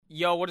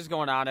Yo, what is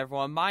going on,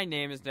 everyone? My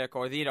name is Nick,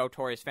 or the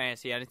Notorious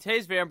Fantasy, and in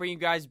today's video, I'm bringing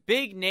you guys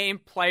big name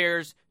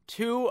players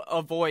to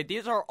avoid.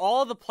 These are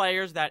all the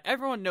players that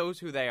everyone knows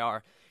who they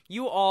are.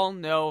 You all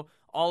know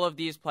all of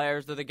these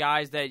players. They're the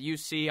guys that you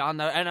see on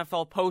the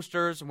NFL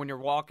posters. When you're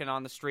walking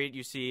on the street,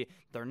 you see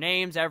their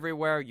names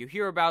everywhere. You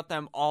hear about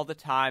them all the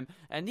time.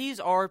 And these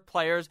are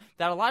players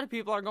that a lot of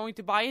people are going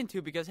to buy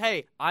into because,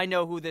 hey, I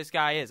know who this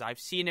guy is. I've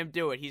seen him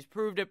do it. He's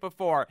proved it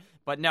before.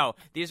 But no,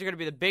 these are going to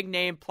be the big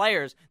name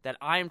players that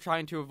I am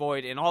trying to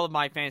avoid in all of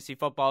my fantasy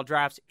football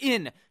drafts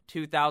in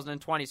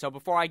 2020. So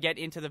before I get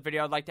into the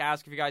video, I'd like to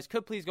ask if you guys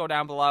could please go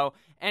down below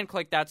and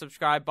click that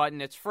subscribe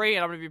button. It's free,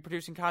 and I'm going to be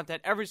producing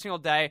content every single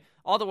day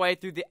all the way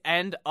through the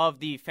end of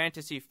the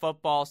fantasy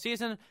football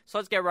season. So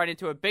let's get right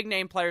into it. Big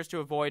name players to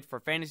avoid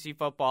for fantasy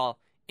football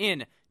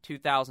in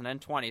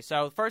 2020.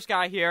 So the first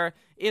guy here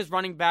is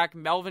running back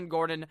Melvin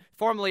Gordon,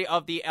 formerly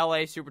of the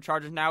LA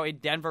Superchargers, now a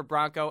Denver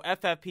Bronco,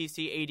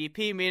 FFPC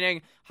ADP,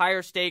 meaning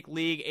higher stake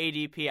league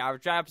ADP,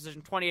 average draft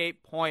position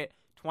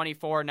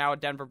 28.24, now a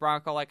Denver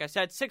Bronco. Like I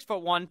said,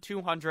 6'1",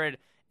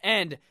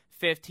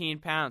 215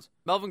 pounds.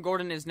 Melvin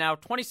Gordon is now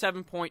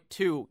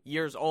 27.2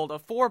 years old, a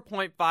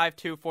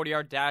 4.52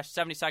 40-yard dash,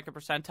 72nd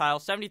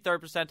percentile, 73rd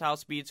percentile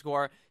speed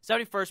score,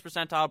 71st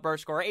percentile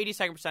burst score,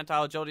 82nd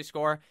percentile agility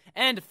score,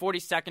 and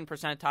 42nd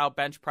percentile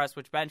bench press,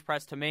 which bench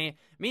press to me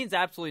means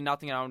absolutely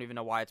nothing. I don't even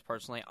know why it's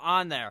personally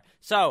on there.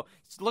 So,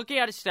 looking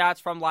at his stats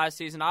from last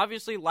season,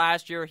 obviously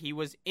last year he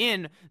was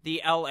in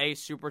the LA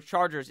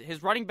Superchargers.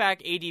 His running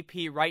back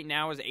ADP right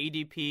now, his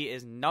ADP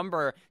is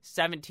number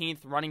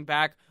 17th running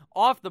back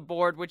off the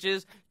board, which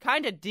is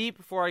kind of deep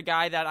for a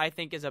guy that I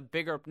think is a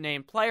bigger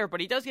name player, but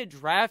he does get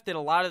drafted a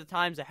lot of the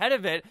times ahead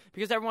of it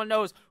because everyone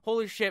knows,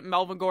 holy shit,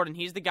 Melvin Gordon,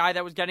 he's the guy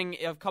that was getting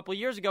a couple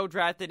years ago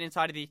drafted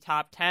inside of the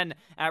top 10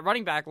 at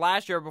running back.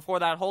 Last year, before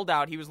that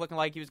holdout, he was looking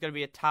like he was going to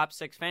be a top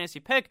 6 fantasy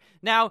pick.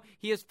 Now,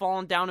 he has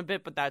fallen down a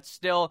bit, but that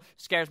still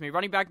scares me.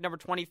 Running back number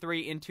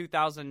 23 in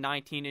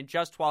 2019 in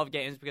just 12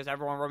 games because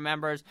everyone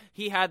remembers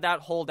he had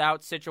that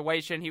holdout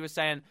situation. He was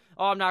saying,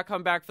 oh, I'm not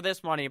coming back for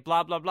this money,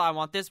 blah, blah, blah, I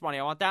want this money,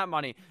 I want that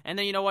money. And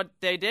then you know what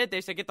they did? They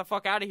said, get the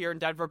fuck out of here, and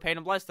Denver paid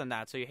him less than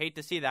that. So you hate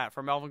to see that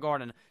for Melvin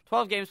Gordon.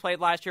 12 games played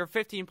last year,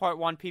 15.1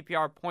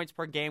 PPR points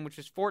per game, which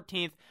is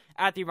 14th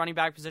at the running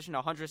back position,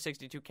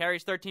 162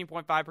 carries,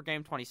 13.5 per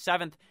game,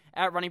 27th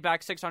at running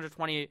back,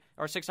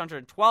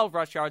 612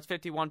 rush yards,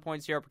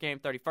 51.0 per game,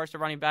 31st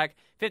at running back,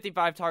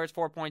 55 targets,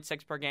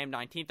 4.6 per game,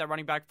 19th at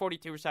running back,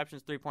 42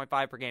 receptions,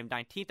 3.5 per game,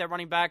 19th at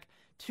running back,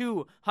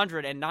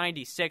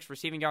 296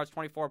 receiving yards,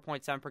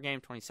 24.7 per game,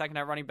 22nd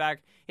at running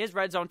back. His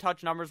red zone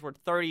touch numbers were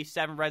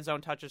 37 red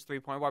zone touches,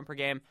 3.1 per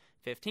game,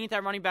 15th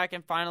at running back,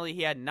 and finally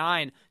he had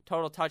 9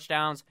 total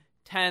touchdowns,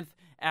 10th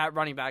at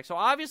running back. So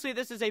obviously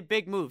this is a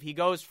big move. He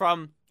goes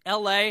from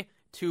LA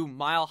to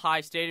Mile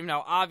High Stadium.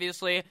 Now,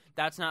 obviously,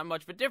 that's not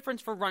much of a difference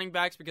for running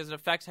backs because it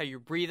affects how you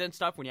breathe and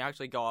stuff when you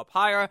actually go up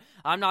higher.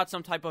 I'm not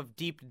some type of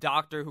deep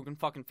doctor who can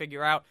fucking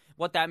figure out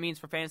what that means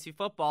for fantasy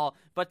football,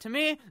 but to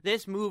me,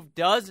 this move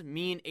does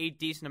mean a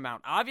decent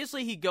amount.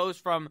 Obviously, he goes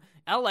from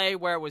LA,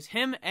 where it was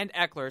him and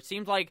Eckler. It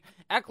seems like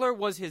Eckler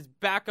was his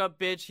backup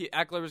bitch.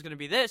 Eckler was going to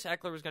be this,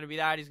 Eckler was going to be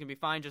that, he's going to be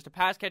fine, just a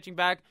pass-catching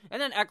back,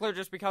 and then Eckler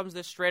just becomes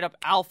this straight-up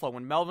alpha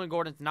when Melvin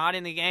Gordon's not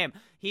in the game.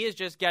 He is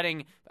just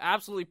getting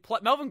absolutely...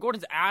 Melvin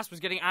Gordon's ass was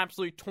getting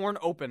absolutely torn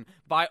open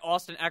by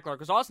Austin Eckler,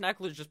 because Austin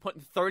Eckler is just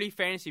putting 30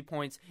 fantasy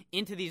points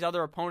into these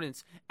other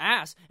opponents'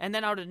 ass, and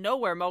then out of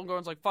nowhere, Melvin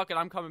Gordon's like, fuck it,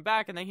 I'm coming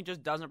back, and then he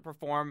just doesn't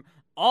perform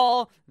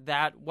all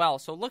that well.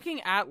 So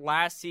looking at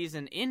last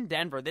season in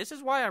Denver, this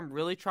is why I'm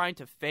really trying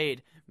to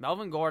fade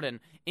Melvin Gordon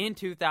in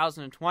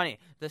 2020.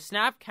 The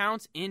snap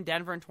counts in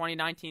Denver in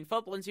 2019,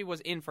 Philip Lindsay was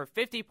in for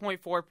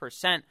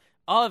 50.4%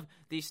 of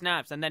the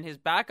snaps, and then his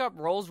backup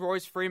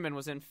Rolls-Royce Freeman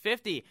was in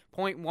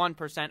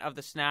 50.1% of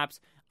the snaps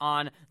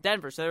on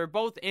Denver. So they were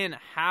both in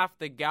half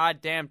the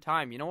goddamn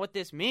time. You know what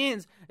this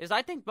means is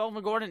I think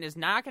Melvin Gordon is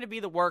not going to be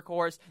the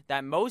workhorse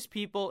that most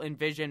people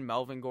envision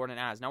Melvin Gordon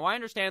as. Now, I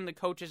understand the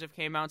coaches have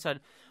came out and said,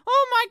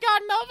 oh my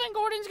God, Melvin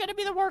Gordon's going to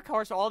be the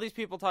workhorse. So all these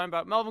people talking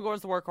about Melvin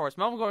Gordon's the workhorse,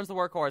 Melvin Gordon's the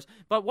workhorse.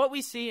 But what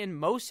we see in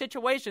most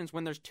situations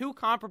when there's two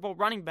comparable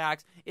running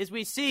backs is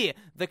we see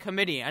the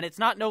committee, and it's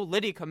not no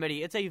Liddy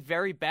committee. It's a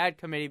very bad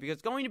committee because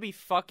it's going to be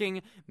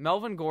fucking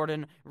Melvin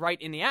Gordon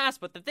right in the ass.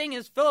 But the thing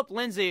is, Philip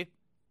Lindsay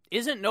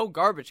isn't no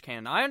garbage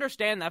can. I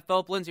understand that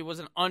Philip Lindsay was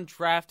an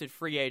undrafted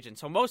free agent,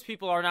 so most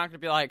people are not going to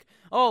be like,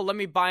 oh, let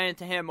me buy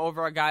into him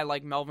over a guy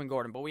like Melvin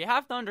Gordon. But what you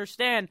have to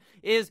understand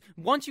is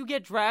once you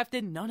get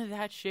drafted, none of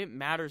that shit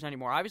matters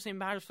anymore. Obviously, it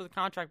matters for the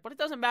contract, but it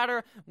doesn't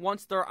matter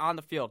once they're on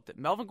the field.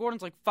 Melvin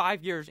Gordon's like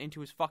 5 years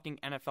into his fucking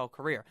NFL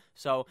career.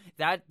 So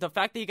the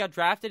fact that he got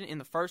drafted in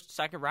the first,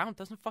 second round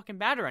doesn't fucking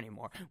matter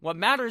anymore. What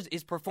matters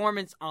is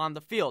performance on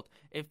the field.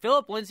 If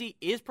Philip Lindsay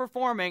is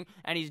performing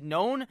and he's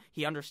known,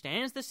 he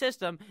understands the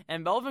system,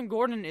 and Melvin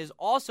Gordon is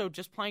also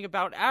just playing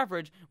about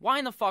average, why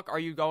in the fuck are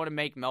you going to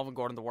make Melvin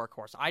Gordon the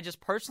workhorse? I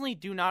just personally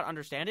do not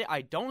understand it.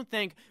 I don't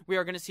think we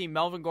are going to see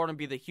Melvin Gordon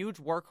be the huge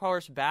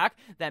workhorse back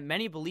that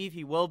many believe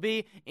he will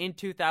be in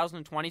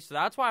 2020, so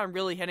that's why I'm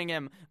really hitting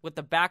him with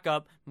the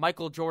backup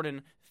Michael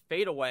Jordan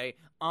fadeaway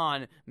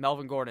on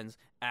Melvin Gordon's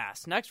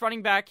ass. Next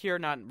running back here,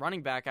 not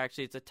running back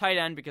actually, it's a tight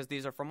end because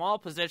these are from all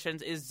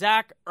positions, is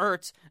Zach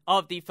Ertz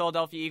of the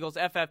Philadelphia Eagles,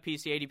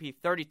 FFPC ADP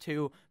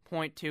 32.2,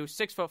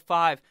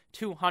 6'5",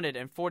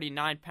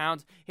 249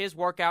 pounds. His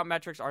workout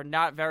metrics are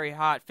not very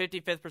hot.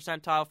 55th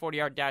percentile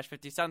 40-yard dash,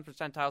 57th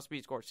percentile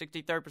speed score,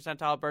 63rd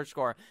percentile burst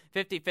score,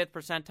 55th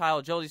percentile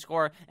agility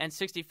score, and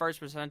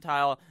 61st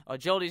percentile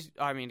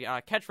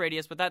catch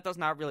radius, but that does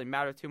not really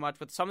matter too much.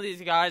 With some of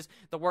these guys,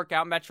 the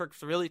workout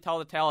metrics really tell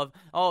the tale of,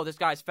 oh, this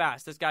guy's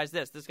fast, this guy's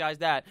this guy's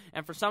that.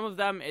 And for some of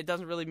them, it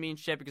doesn't really mean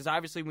shit because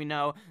obviously we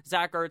know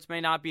Zach Ertz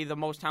may not be the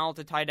most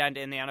talented tight end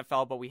in the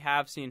NFL, but we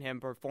have seen him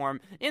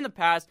perform in the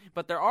past.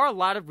 But there are a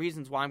lot of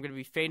reasons why I'm going to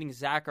be fading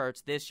Zach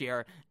Ertz this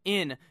year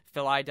in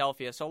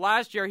Philadelphia. So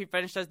last year he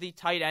finished as the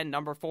tight end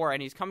number 4,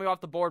 and he's coming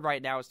off the board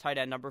right now as tight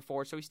end number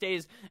 4. So he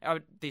stays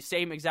at the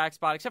same exact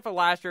spot, except for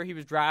last year he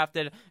was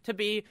drafted to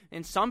be,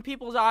 in some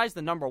people's eyes,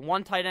 the number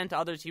 1 tight end. To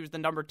others, he was the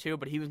number 2,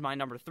 but he was my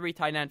number 3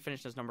 tight end,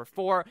 finished as number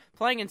 4,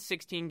 playing in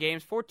 16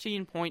 games,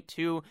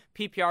 14.2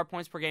 PPR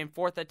points per game,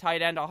 4th at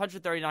tight end,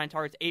 139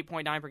 targets,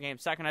 8.9 per game,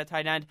 2nd at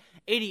tight end,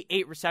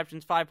 88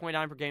 receptions,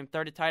 5.9 per game,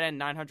 3rd at tight end,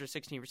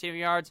 916 receiving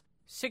yards,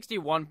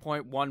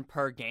 61.1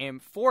 per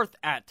game, 4th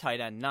at tight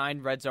end,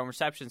 9 red zone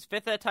receptions,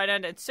 5th at tight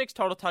end, and 6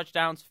 total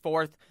touchdowns,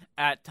 4th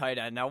at tight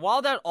end. Now,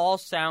 while that all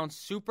sounds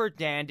super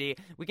dandy,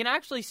 we can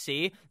actually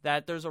see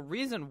that there's a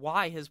reason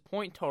why his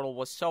point total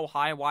was so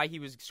high, why he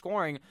was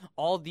scoring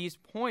all these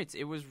points.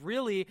 It was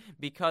really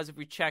because, if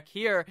we check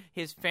here,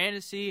 his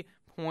fantasy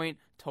point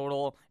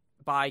total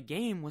by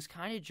game was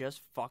kind of just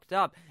fucked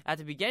up. At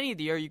the beginning of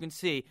the year, you can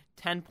see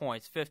 10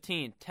 points,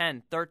 15,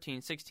 10,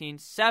 13, 16,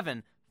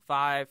 7,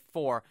 5,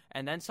 4,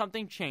 and then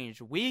something changed.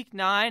 Week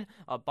 9,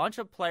 a bunch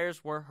of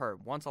players were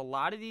hurt. Once a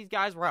lot of these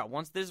guys were out,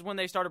 this is when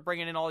they started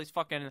bringing in all these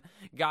fucking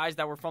guys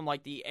that were from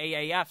like the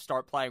AAF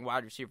start playing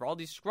wide receiver. All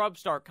these scrubs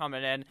start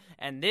coming in,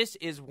 and this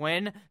is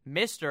when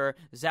Mr.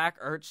 Zach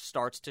Ertz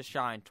starts to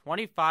shine.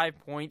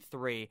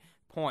 25.3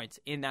 points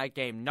in that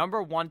game.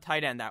 Number 1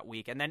 tight end that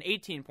week, and then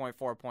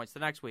 18.4 points the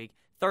next week.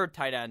 3rd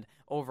tight end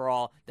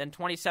overall, then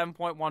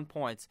 27.1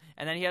 points,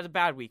 and then he has a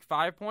bad week,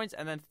 5 points,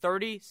 and then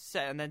 30,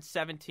 and then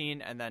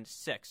 17, and then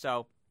 6.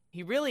 So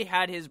he really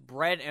had his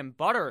bread and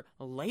butter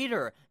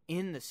later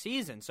in the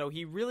season. So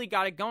he really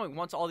got it going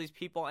once all these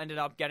people ended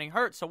up getting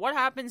hurt. So what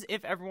happens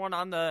if everyone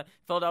on the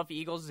Philadelphia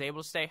Eagles is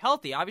able to stay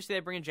healthy? Obviously, they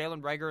bring in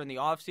Jalen Reagor in the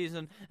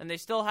offseason, and they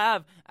still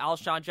have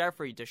Alshon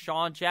Jeffrey,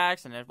 Deshaun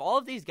Jackson. And if all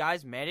of these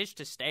guys manage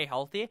to stay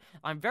healthy,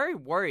 I'm very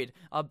worried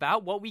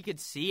about what we could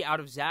see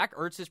out of Zach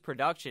Ertz's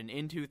production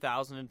in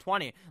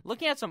 2020.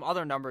 Looking at some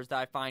other numbers that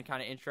I find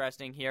kind of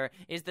interesting here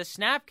is the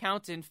snap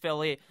counts in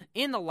Philly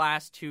in the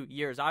last 2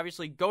 years.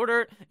 Obviously,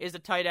 Goedert is the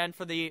tight end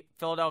for the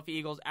Philadelphia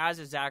Eagles, as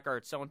is Zach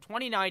Ertz. So in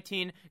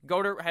 2019,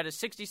 Goedert had a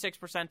 66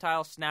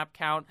 percentile snap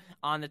count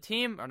on the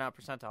team, or not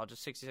percentile,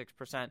 just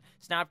 66%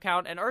 snap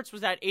count, and Ertz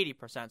was at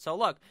 80%. So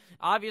look,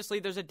 obviously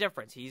there's a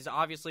difference. He's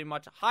obviously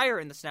much higher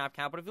in the snap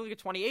count, but if you look at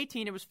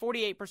 2018, it was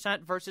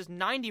 48% versus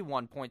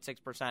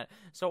 91.6%.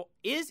 So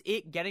is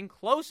it getting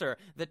closer,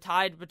 the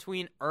tide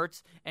between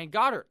Ertz and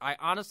Goedert? I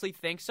honestly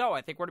think so.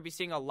 I think we're going to be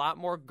seeing a lot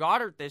more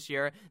Goedert this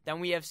year than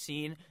we have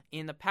seen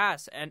in the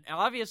past. And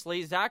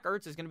obviously, Zach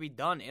Ertz is going to be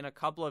done in a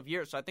couple of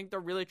years. So I think they're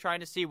really trying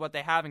to see what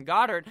they have in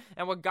Goedert.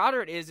 And what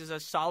Goedert is a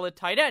solid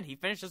tight end. He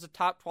finished as a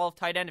top 12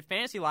 tight end in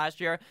fantasy last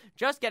year,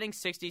 just getting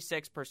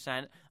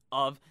 66%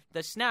 of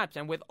the snaps.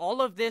 And with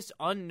all of this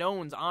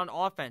unknowns on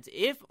offense,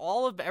 if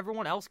all of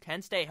everyone else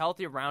can stay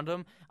healthy around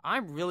him,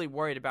 I'm really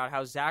worried about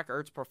how Zach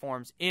Ertz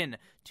performs in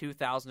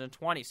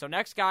 2020. So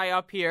next guy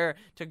up here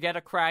to get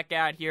a crack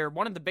at here,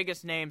 one of the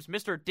biggest names,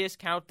 Mr.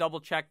 Discount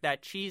Double Check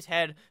That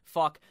Cheesehead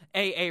Fuck,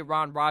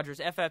 Aaron Rodgers,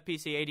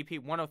 FFPC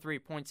ADP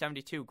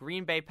 103.72,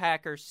 Green Bay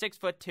Packers,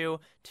 6'2",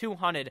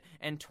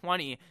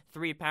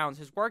 223 pounds.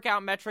 His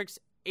workout metrics,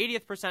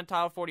 80th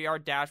percentile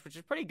 40-yard dash, which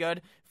is pretty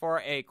good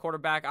for a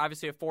quarterback.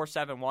 Obviously, a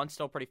 4.71,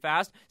 still pretty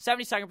fast.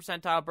 72nd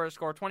percentile burst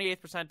score, 28th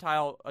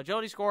percentile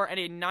agility score, and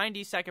a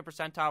 92nd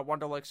percentile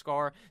Wonderlic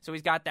score. So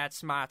he's got that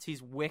smarts.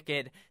 He's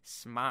wicked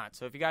smart.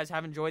 So if you guys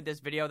have enjoyed this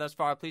video thus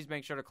far, please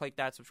make sure to click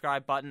that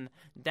subscribe button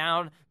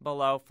down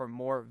below for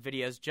more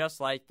videos just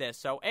like this.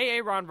 So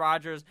Aaron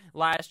Rodgers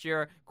last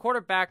year,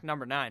 quarterback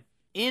number 9.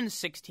 In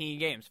 16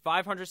 games,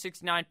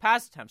 569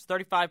 pass attempts,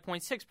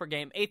 35.6 per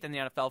game, 8th in the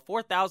NFL,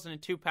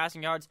 4,002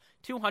 passing yards,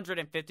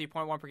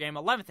 250.1 per game,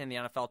 11th in the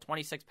NFL,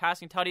 26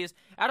 passing tutties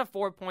at a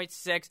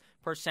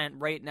 4.6%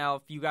 rate. Now,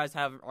 if you guys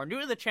are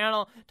new to the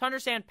channel, to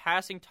understand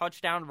passing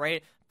touchdown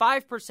rate,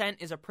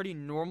 5% is a pretty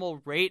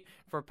normal rate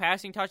for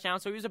passing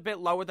touchdowns, so he was a bit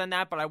lower than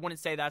that, but I wouldn't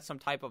say that's some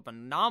type of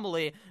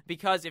anomaly,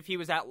 because if he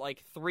was at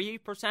like 3%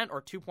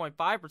 or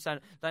 2.5%,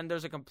 then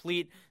there's a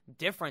complete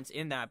difference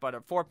in that. But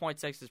at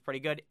 4.6 is pretty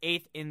good.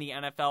 8th in the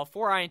NFL,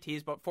 4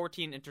 INTs, but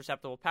 14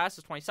 interceptable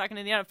passes, 22nd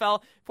in the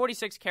NFL,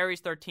 46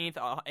 carries,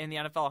 13th in the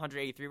NFL,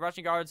 183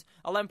 rushing yards,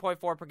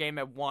 11.4 per game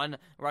at 1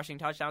 rushing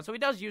touchdown. So he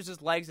does use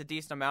his legs a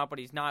decent amount, but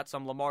he's not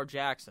some Lamar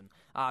Jackson,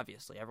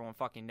 obviously. Everyone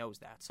fucking knows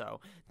that. So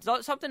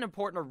something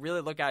important to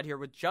really look at here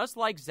with just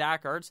like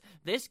Zach Ertz,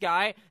 this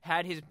guy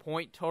had his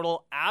point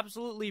total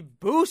absolutely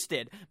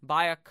boosted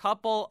by a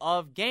couple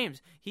of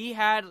games. He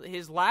had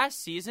his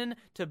last season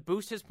to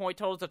boost his point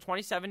total to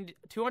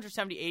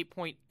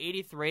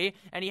 278.83,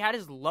 and he had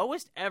his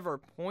lowest ever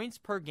points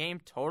per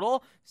game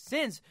total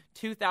since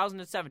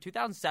 2007.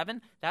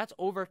 2007, that's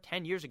over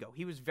 10 years ago.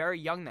 He was very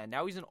young then.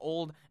 Now he's an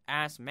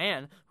old-ass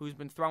man who's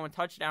been throwing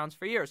touchdowns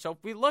for years. So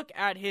if we look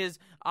at his,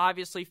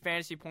 obviously,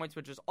 fantasy points,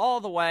 which is all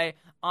the way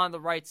on the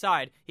right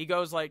side, he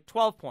goes like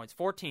 12 points,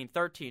 14,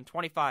 13,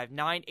 25,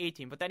 9,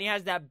 18. But then he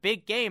has that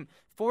big game,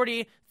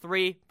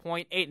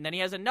 43.8, and then he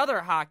has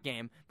another hot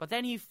game, but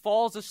then he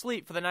falls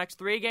asleep for the next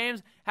 3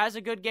 games, has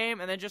a good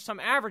game, and then just some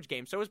average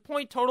games. So his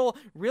point total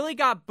really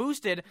got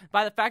boosted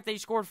by the fact that he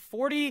scored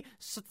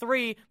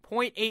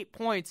 43.8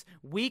 points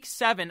week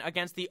 7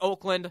 against the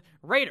Oakland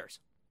Raiders.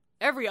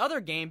 Every other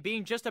game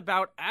being just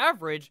about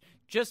average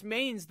just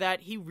means that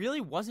he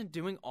really wasn't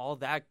doing all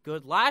that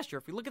good last year.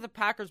 If we look at the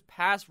Packers'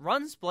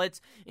 pass-run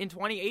splits in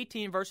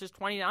 2018 versus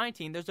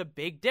 2019, there's a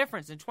big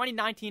difference. In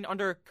 2019,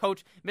 under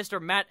coach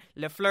Mr. Matt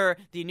LaFleur,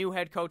 the new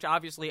head coach,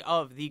 obviously,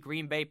 of the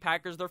Green Bay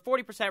Packers, they're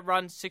 40%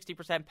 run,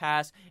 60%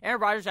 pass.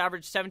 Aaron Rodgers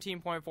averaged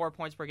 17.4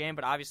 points per game,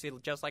 but obviously,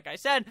 just like I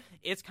said,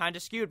 it's kind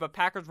of skewed. But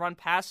Packers'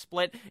 run-pass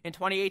split in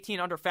 2018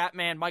 under Fat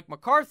Man Mike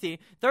McCarthy,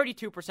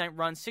 32%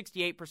 run,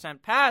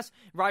 68% pass.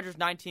 Rodgers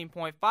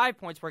 19.5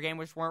 points per game,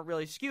 which weren't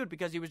really skewed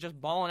because he was just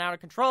balling out of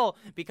control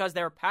because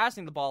they were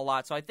passing the ball a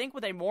lot. So I think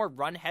with a more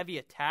run-heavy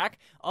attack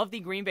of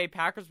the Green Bay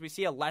Packers, we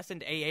see a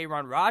lessened AA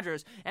run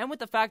Rodgers. And with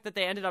the fact that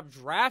they ended up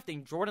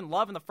drafting Jordan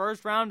Love in the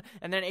first round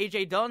and then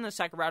A.J. Dillon in the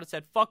second round and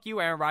said, fuck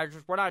you, Aaron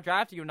Rodgers, we're not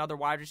drafting you another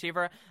wide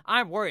receiver,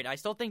 I'm worried. I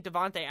still think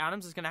Devontae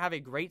Adams is going to have a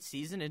great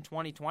season in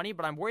 2020,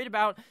 but I'm worried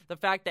about the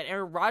fact that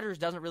Aaron Rodgers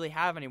doesn't really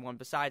have anyone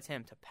besides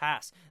him to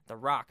pass the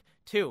rock.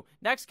 2.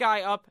 Next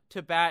guy up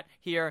to bat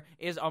here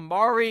is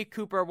Amari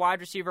Cooper, wide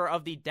receiver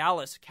of the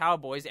Dallas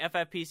Cowboys,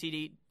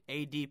 FFPC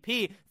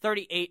ADP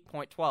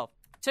 38.12.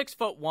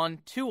 6'1",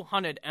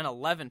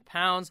 211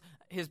 pounds.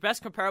 His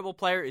best comparable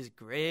player is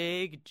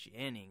Greg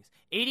Jennings.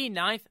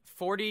 89th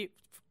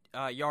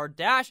 40-yard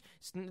dash,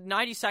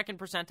 92nd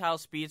percentile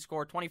speed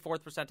score, 24th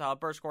percentile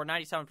burst score,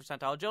 97th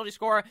percentile agility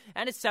score,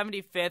 and his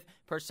 75th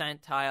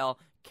percentile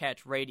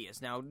catch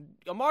radius. Now,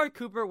 Amari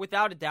Cooper,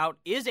 without a doubt,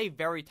 is a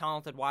very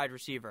talented wide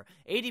receiver.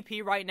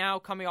 ADP right now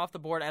coming off the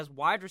board as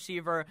wide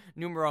receiver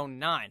numero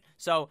 9.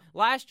 So,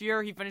 last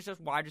year, he finished as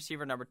wide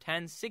receiver number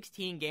 10,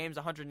 16 games,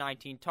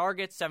 119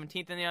 targets,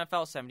 17th in the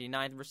NFL,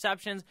 79th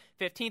receptions,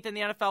 15th in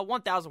the NFL,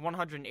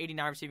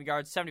 1,189 receiving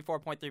yards,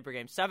 74.3 per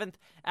game, 7th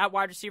at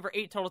wide receiver,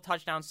 8 total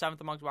touchdowns, 7th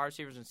amongst wide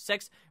receivers, and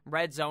 6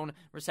 red zone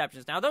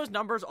receptions. Now, those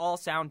numbers all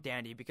sound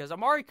dandy because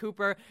Amari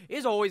Cooper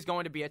is always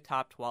going to be a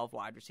top 12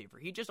 wide receiver.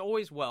 He just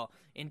always well.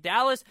 In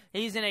Dallas,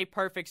 he's in a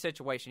perfect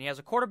situation. He has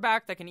a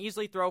quarterback that can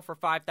easily throw for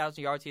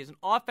 5,000 yards. He has an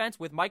offense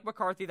with Mike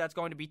McCarthy that's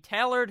going to be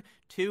tailored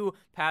to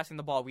passing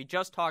the ball. We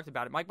just talked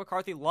about it. Mike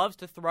McCarthy loves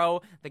to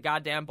throw the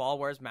goddamn ball,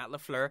 whereas Matt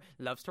LaFleur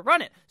loves to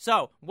run it.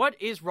 So,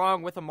 what is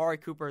wrong with Amari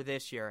Cooper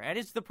this year? And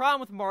it's the problem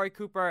with Amari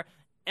Cooper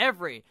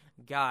every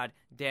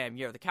goddamn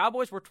year. The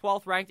Cowboys were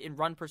 12th ranked in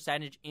run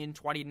percentage in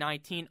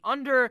 2019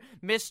 under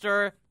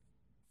Mr.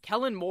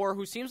 Kellen Moore,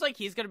 who seems like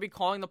he's going to be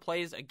calling the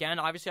plays again.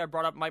 Obviously, I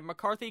brought up Mike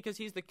McCarthy because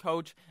he's the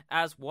coach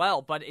as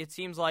well, but it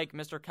seems like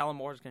Mr. Kellen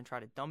Moore is going to try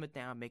to dumb it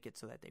down, make it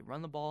so that they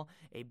run the ball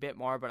a bit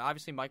more, but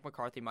obviously Mike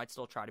McCarthy might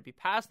still try to be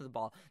passing the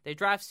ball. They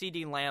draft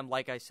CeeDee Lamb,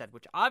 like I said,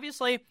 which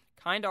obviously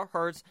kind of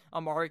hurts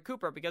Amari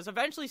Cooper because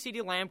eventually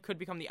CeeDee Lamb could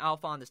become the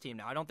alpha on this team.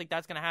 Now, I don't think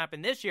that's going to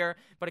happen this year,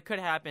 but it could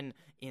happen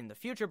in the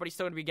future, but he's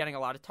still going to be getting a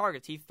lot of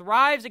targets. He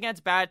thrives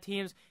against bad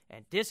teams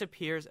and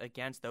disappears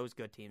against those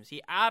good teams.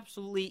 He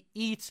absolutely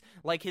eats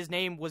like his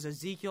name was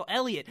Ezekiel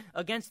Elliott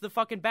against the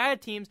fucking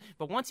bad teams,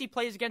 but once he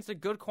plays against a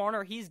good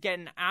corner, he's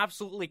getting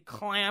absolutely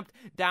clamped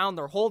down.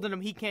 They're holding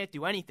him. He can't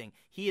do anything.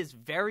 He is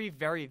very,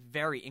 very,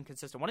 very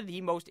inconsistent. One of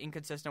the most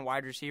inconsistent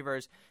wide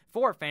receivers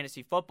for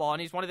fantasy football,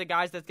 and he's one of the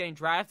guys that's getting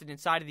drafted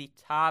inside of the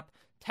top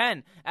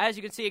 10. As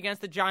you can see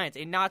against the Giants,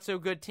 a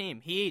not-so-good team.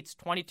 He eats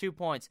 22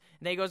 points.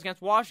 And then he goes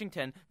against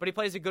Washington, but he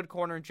plays a good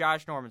corner in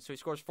Josh Norman, so he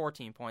scores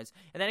 14 points.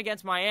 And then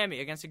against Miami,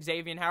 against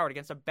Xavier Howard,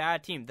 against a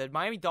bad team. The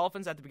Miami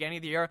Dolphins at the beginning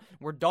of the year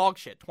were dog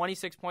shit,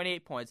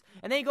 26.8 points.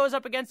 And then he goes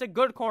up against a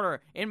good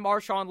corner in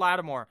Marshawn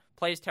Lattimore,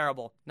 plays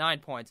terrible, 9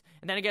 points.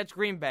 And then against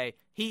Green Bay,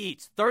 he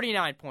eats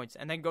 39 points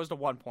and then goes to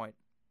 1 point.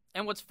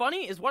 And what's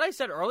funny is what I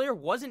said earlier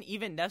wasn't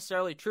even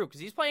necessarily true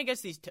because he's playing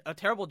against a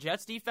terrible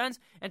Jets defense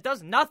and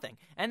does nothing.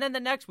 And then the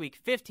next week,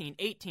 15,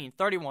 18,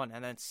 31,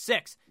 and then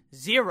 6,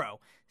 0,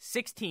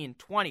 16,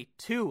 20,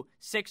 2,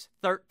 6,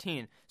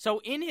 13.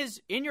 So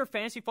in your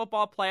fantasy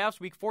football playoffs,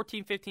 week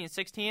 14, 15, and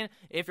 16,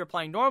 if you're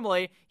playing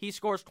normally, he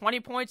scores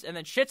 20 points and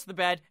then shits the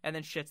bed and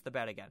then shits the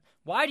bed again.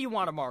 Why do you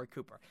want Amari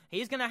Cooper?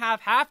 He's going to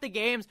have half the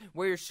games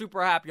where you're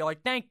super happy. You're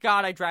like, thank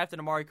God I drafted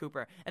Amari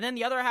Cooper. And then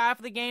the other half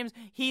of the games,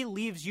 he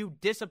leaves you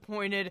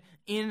disappointed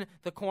in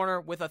the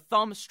corner with a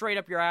thumb straight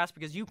up your ass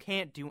because you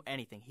can't do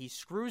anything. He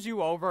screws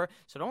you over.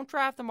 So don't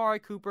draft Amari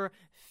Cooper.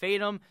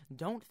 Fade him.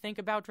 Don't think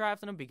about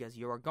drafting him because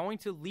you are going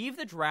to leave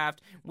the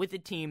draft with a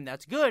team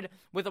that's good,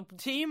 with a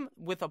team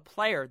with a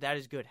player that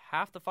is good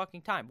half the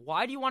fucking time.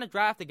 Why do you want to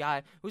draft a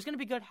guy who's going to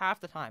be good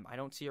half the time? I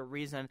don't see a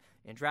reason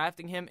in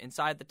drafting him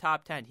inside the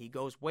top 10. He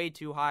goes way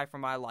too high for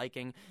my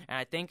liking, and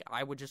I think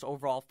I would just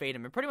overall fade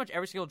him. In pretty much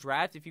every single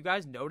draft, if you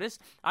guys notice,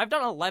 I've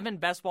done 11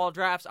 best ball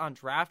drafts on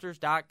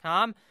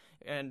drafters.com,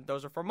 and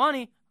those are for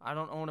money. I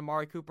don't own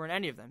Amari Cooper in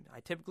any of them. I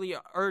typically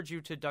urge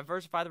you to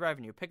diversify the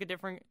revenue. Pick a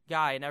different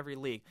guy in every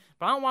league.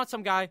 But I don't want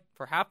some guy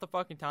for half the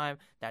fucking time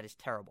that is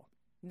terrible.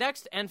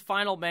 Next and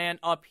final man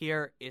up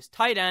here is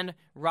tight end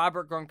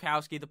Robert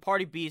Gronkowski, the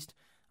party beast.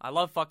 I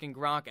love fucking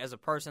Gronk as a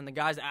person. The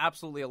guy's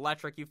absolutely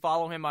electric. You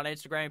follow him on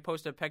Instagram. He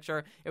posted a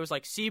picture. It was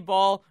like see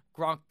ball,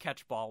 Gronk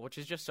catch ball, which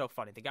is just so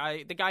funny.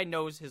 The guy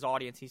knows his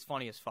audience. He's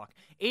funny as fuck.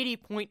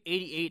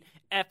 80.88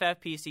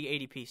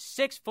 FFPC ADP.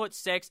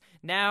 6'6",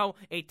 now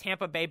a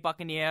Tampa Bay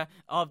Buccaneer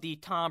of the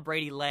Tom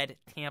Brady-led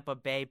Tampa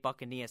Bay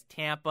Buccaneers.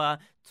 Tampa,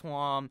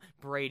 Tom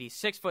Brady.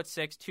 6'6",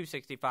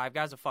 265.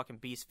 Guy's a fucking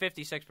beast.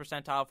 56th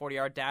percentile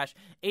 40-yard dash.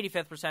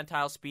 85th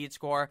percentile speed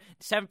score.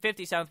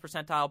 57th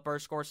percentile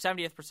burst score.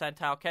 70th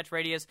percentile catch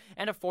radius.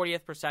 And a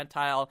 40th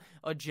percentile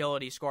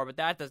agility score. But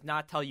that does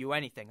not tell you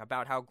anything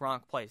about how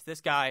Gronk plays.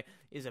 This guy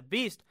is a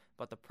beast,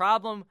 but the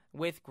problem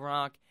with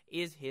Gronk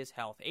is his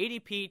health.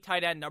 ADP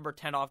tight end number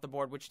 10 off the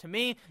board, which to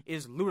me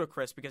is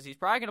ludicrous because he's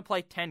probably going to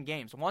play 10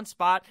 games, one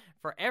spot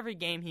for every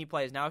game he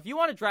plays. Now, if you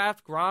want to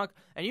draft Gronk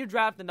and you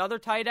draft another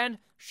tight end,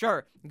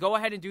 sure, go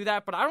ahead and do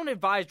that, but I don't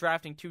advise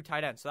drafting two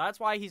tight ends. So that's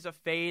why he's a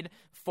fade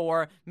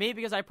for me,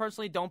 because I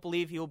personally don't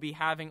believe he will be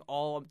having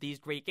all of these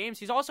great games.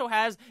 He also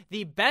has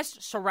the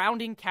best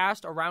surrounding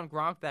cast around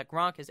Gronk that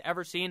Gronk has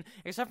ever seen,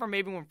 except for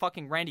maybe when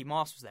fucking Randy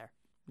Moss was there.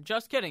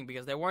 Just kidding,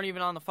 because they weren't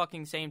even on the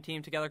fucking same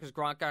team together because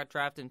Gronk got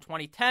drafted in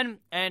 2010,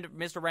 and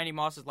Mr. Randy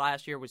Moss's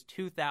last year was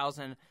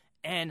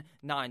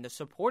 2009. The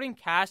supporting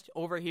cast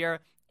over here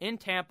in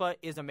Tampa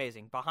is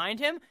amazing. Behind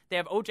him, they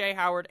have O.J.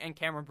 Howard and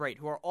Cameron Brate,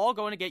 who are all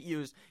going to get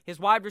used. His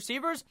wide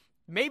receivers,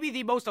 maybe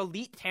the most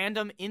elite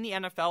tandem in the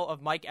NFL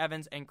of Mike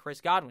Evans and Chris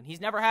Godwin.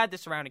 He's never had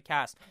this surrounding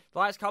cast. The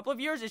last couple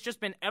of years, it's just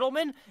been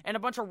Edelman and a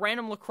bunch of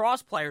random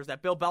lacrosse players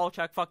that Bill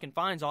Belichick fucking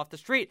finds off the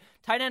street.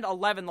 Tight end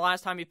 11 the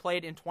last time he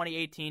played in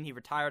 2018. He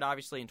retired,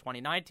 obviously, in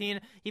 2019.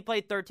 He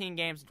played 13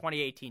 games in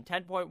 2018.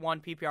 10.1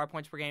 PPR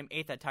points per game,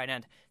 8th at tight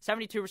end.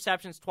 72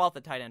 receptions, 12th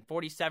at tight end.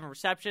 47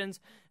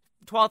 receptions,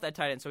 12th at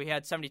tight end, so he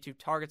had 72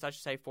 targets,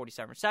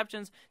 47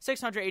 receptions,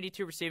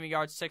 682 receiving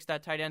yards, 6th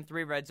at tight end,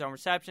 3 red zone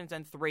receptions,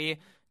 and 3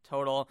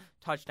 total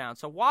touchdowns.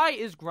 So why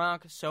is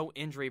Gronk so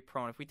injury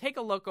prone? If we take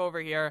a look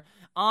over here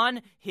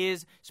on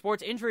his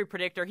sports injury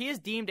predictor, he is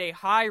deemed a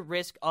high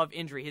risk of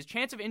injury. His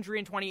chance of injury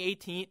in 2020, is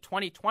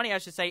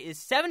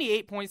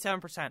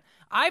 78.7%.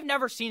 I've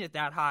never seen it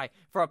that high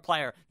for a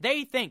player.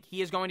 They think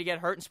he is going to get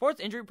hurt, and sports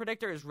injury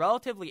predictor is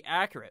relatively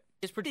accurate.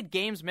 His predicted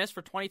games missed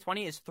for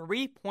 2020 is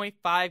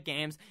 3.5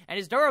 games, and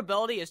his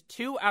durability is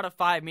 2 out of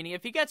 5, meaning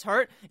if he gets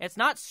hurt, it's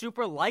not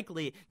super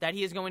likely that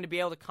he is going to be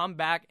able to come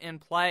back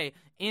and play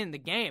in the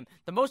game.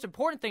 The most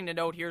important thing to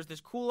note here is this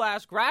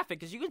cool-ass graphic,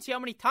 because you can see how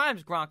many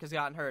times Gronk has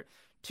gotten hurt.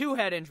 2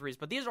 head injuries,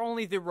 but these are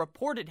only the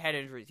reported head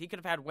injuries. He could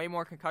have had way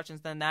more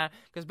concussions than that,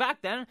 because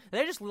back then,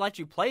 they just let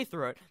you play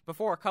through it.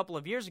 Before a couple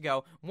of years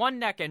ago, 1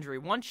 neck injury,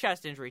 1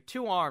 chest injury,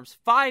 2 arms,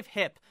 5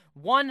 hip,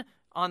 1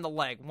 on the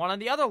leg, 1 on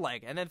the other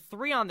leg, and then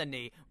 3 on the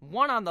knee,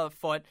 1 on the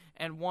foot,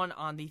 and 1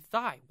 on the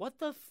thigh. What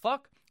the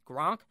fuck,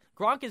 Gronk?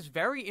 Gronk is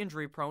very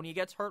injury prone. He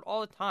gets hurt all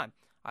the time.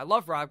 I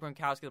love Rob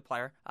Gronkowski, the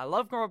player. I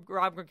love Rob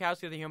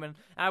Gronkowski, the human.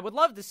 And I would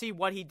love to see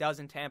what he does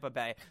in Tampa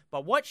Bay.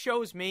 But what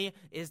shows me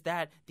is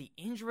that the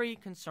injury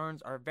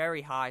concerns are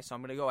very high, so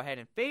I'm going to go ahead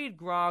and fade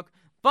Gronk.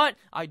 But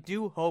I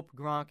do hope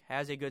Gronk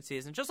has a good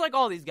season. Just like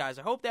all these guys,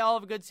 I hope they all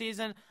have a good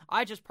season.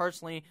 I just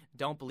personally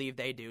don't believe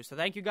they do. So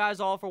thank you guys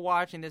all for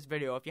watching this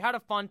video. If you had a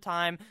fun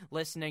time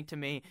listening to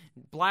me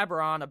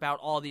blabber on about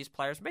all these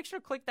players, make sure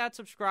to click that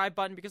subscribe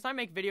button because I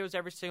make videos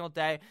every single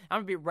day. I'm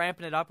going to be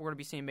ramping it up. We're going to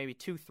be seeing maybe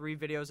 2-3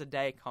 videos a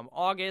day come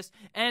August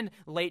and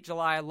late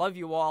July. I love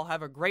you all.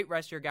 Have a great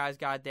rest of your guys'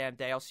 goddamn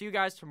day. I'll see you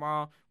guys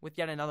tomorrow with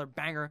yet another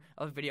banger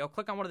of a video.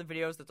 Click on one of the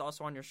videos that's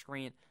also on your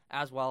screen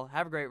as well.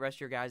 Have a great rest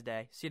of your guys'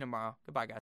 day. See you tomorrow. Goodbye, guys.